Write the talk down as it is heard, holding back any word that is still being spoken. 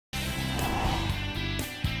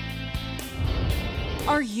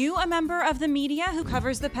Are you a member of the media who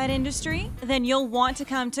covers the pet industry? Then you'll want to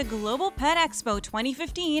come to Global Pet Expo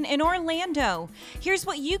 2015 in Orlando. Here's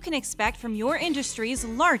what you can expect from your industry's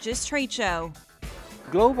largest trade show.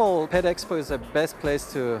 Global Pet Expo is the best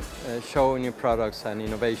place to show new products and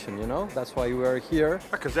innovation, you know? That's why we're here.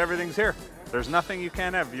 Because everything's here. There's nothing you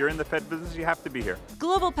can't have. If you're in the pet business, you have to be here.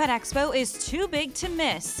 Global Pet Expo is too big to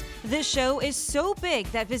miss. This show is so big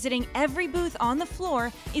that visiting every booth on the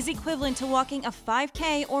floor is equivalent to walking a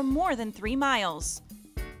 5K or more than 3 miles.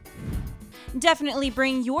 Definitely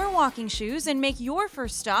bring your walking shoes and make your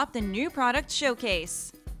first stop the new product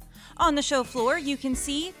showcase. On the show floor, you can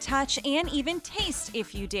see, touch, and even taste,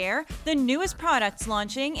 if you dare, the newest products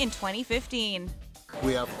launching in 2015.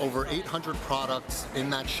 We have over 800 products in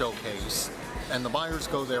that showcase, and the buyers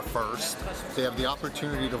go there first. They have the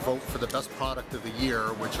opportunity to vote for the best product of the year,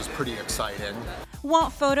 which is pretty exciting.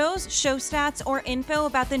 Want photos, show stats, or info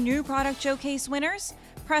about the new product showcase winners?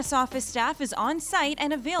 Press office staff is on site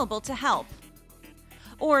and available to help.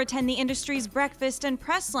 Or attend the industry's breakfast and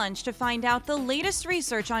press lunch to find out the latest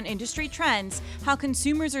research on industry trends, how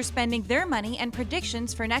consumers are spending their money, and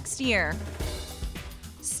predictions for next year.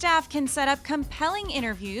 Staff can set up compelling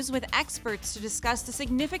interviews with experts to discuss the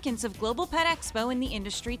significance of Global Pet Expo in the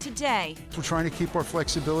industry today. We're trying to keep our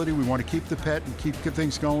flexibility. We want to keep the pet and keep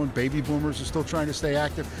things going. Baby boomers are still trying to stay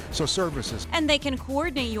active, so services. And they can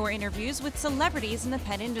coordinate your interviews with celebrities in the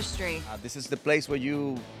pet industry. This is the place where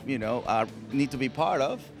you need to be part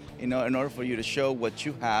of, in order for you to show what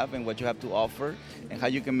you have and what you have to offer and how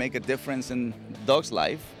you can make a difference in dogs'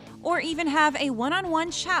 life. Or even have a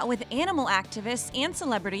one-on-one chat with animal activists and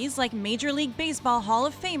celebrities like Major League Baseball Hall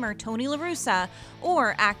of Famer Tony La Russa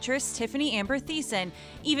or actress Tiffany Amber Thiessen,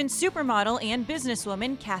 even supermodel and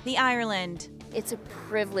businesswoman Kathy Ireland. It's a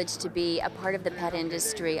privilege to be a part of the pet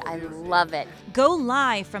industry. I love it. Go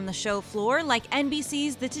live from the show floor like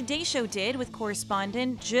NBC's The Today Show did with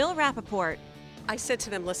correspondent Jill Rappaport. I said to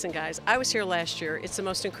them, listen guys, I was here last year. It's the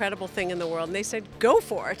most incredible thing in the world. And they said, go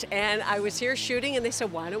for it. And I was here shooting and they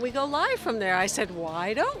said, why don't we go live from there? I said,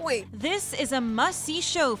 why don't we? This is a must-see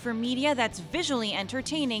show for media that's visually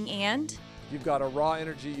entertaining and... You've got a raw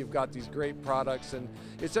energy, you've got these great products, and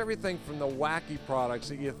it's everything from the wacky products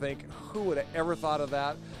that you think, who would have ever thought of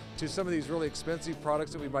that, to some of these really expensive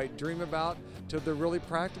products that we might dream about, to the really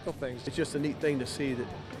practical things. It's just a neat thing to see that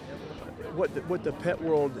what the pet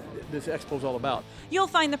world, this expo is all about. You'll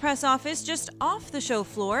find the press office just off the show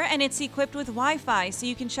floor, and it's equipped with Wi-Fi so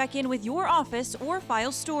you can check in with your office or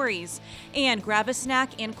file stories. And grab a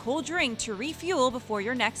snack and cold drink to refuel before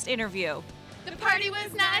your next interview. The party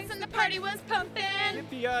was nice and the party was pumping.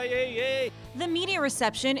 Yippee-yi-yi-yi. The media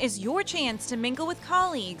reception is your chance to mingle with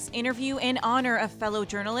colleagues, interview in honor of fellow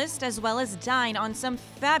journalists, as well as dine on some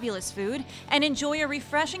fabulous food and enjoy a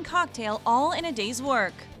refreshing cocktail all in a day's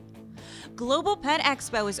work. Global Pet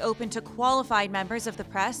Expo is open to qualified members of the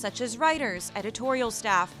press such as writers, editorial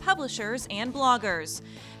staff, publishers, and bloggers.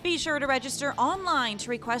 Be sure to register online to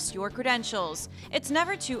request your credentials. It's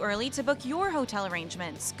never too early to book your hotel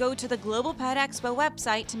arrangements. Go to the Global Pet Expo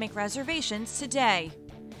website to make reservations today.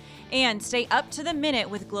 And stay up to the minute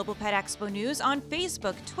with Global Pet Expo news on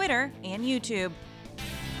Facebook, Twitter, and YouTube.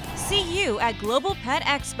 See you at Global Pet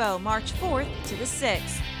Expo March 4th to the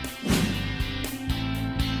 6th.